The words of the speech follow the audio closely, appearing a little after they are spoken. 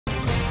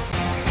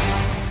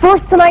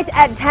First tonight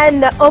at 10,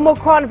 the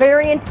Omicron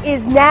variant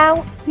is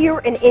now here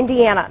in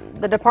Indiana.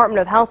 The Department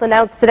of Health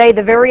announced today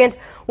the variant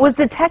was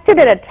detected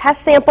in a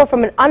test sample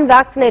from an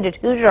unvaccinated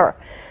Hoosier.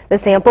 The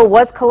sample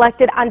was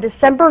collected on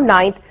December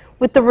 9th,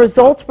 with the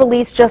results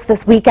released just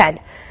this weekend.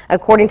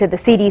 According to the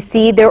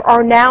CDC, there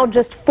are now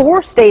just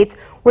 4 states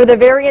where the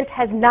variant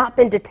has not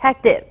been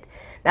detected.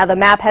 Now, the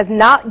map has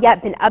not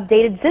yet been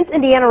updated since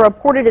Indiana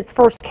reported its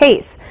first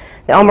case.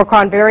 The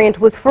Omicron variant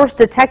was first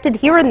detected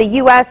here in the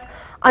U.S.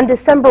 on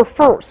December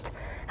 1st.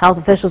 Health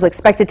officials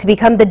expect it to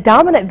become the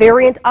dominant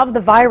variant of the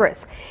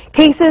virus.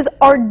 Cases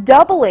are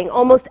doubling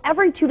almost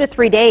every 2 to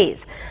 3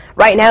 days.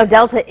 Right now,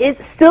 Delta is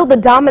still the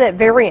dominant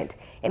variant.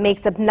 It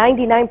makes up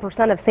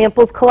 99% of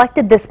samples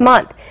collected this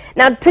month.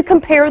 Now, to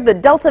compare, the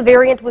Delta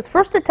variant was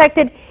first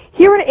detected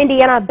here in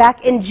Indiana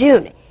back in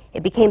June.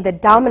 It became the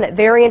dominant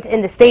variant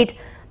in the state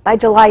by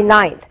July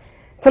 9th.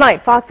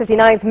 Tonight, Fox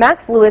 59's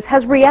Max Lewis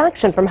has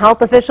reaction from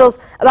health officials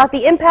about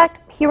the impact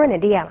here in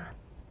Indiana.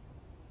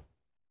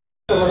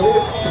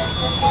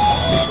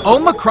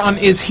 Omicron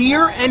is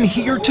here and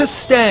here to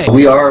stay.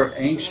 We are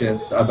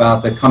anxious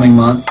about the coming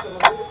months.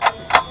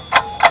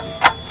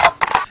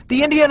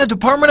 The Indiana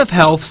Department of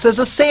Health says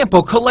a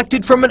sample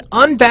collected from an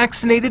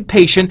unvaccinated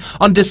patient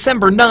on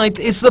December 9th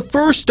is the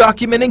first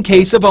documented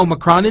case of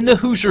Omicron in the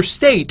Hoosier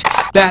state.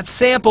 That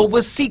sample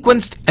was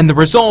sequenced and the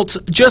results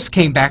just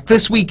came back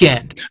this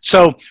weekend.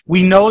 So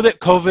we know that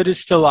COVID is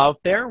still out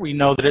there. We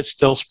know that it's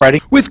still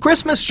spreading. With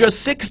Christmas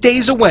just 6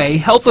 days away,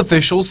 health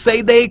officials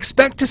say they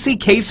expect to see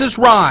cases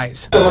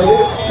rise.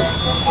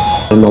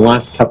 In the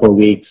last couple of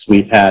weeks,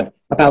 we've had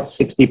about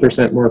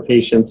 60% more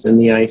patients in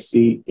the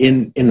ICU,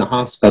 in the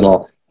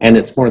hospital, and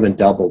it's more than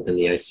doubled in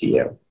the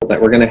ICU.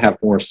 That we're going to have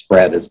more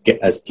spread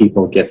as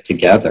people get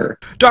together.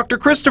 Dr.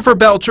 Christopher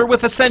Belcher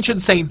with Ascension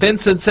St.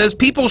 Vincent says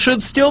people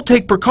should still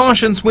take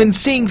precautions when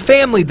seeing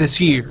family this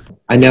year.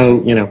 I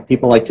know,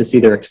 people like to see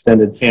their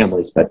extended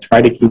families, but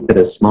try to keep it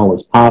as small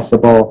as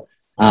possible.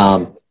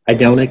 I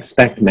don't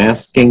expect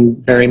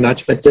masking very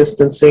much, but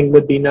distancing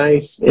would be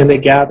nice in a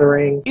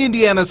gathering.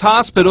 Indiana's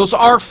hospitals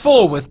are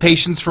full with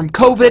patients from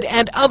COVID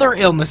and other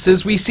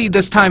illnesses we see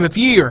this time of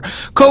year.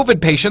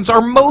 COVID patients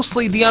are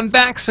mostly the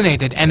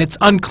unvaccinated, and it's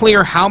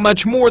unclear how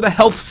much more the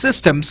health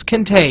systems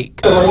can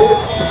take.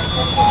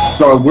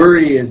 So our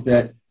worry is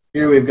that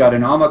here we've got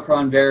an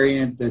Omicron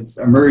variant that's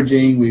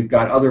emerging. We've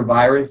got other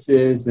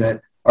viruses that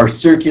are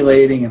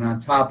circulating, and on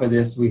top of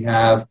this, we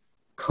have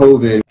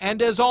COVID.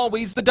 And as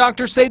always, the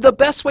doctors say the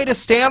best way to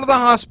stay out of the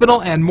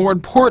hospital and, more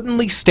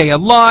importantly, stay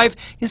alive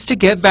is to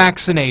get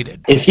vaccinated.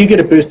 If you get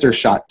a booster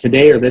shot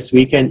today or this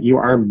weekend, you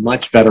are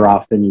much better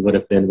off than you would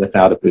have been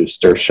without a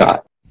booster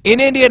shot. In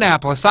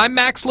Indianapolis, I'm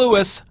Max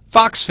Lewis,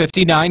 Fox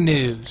 59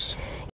 News.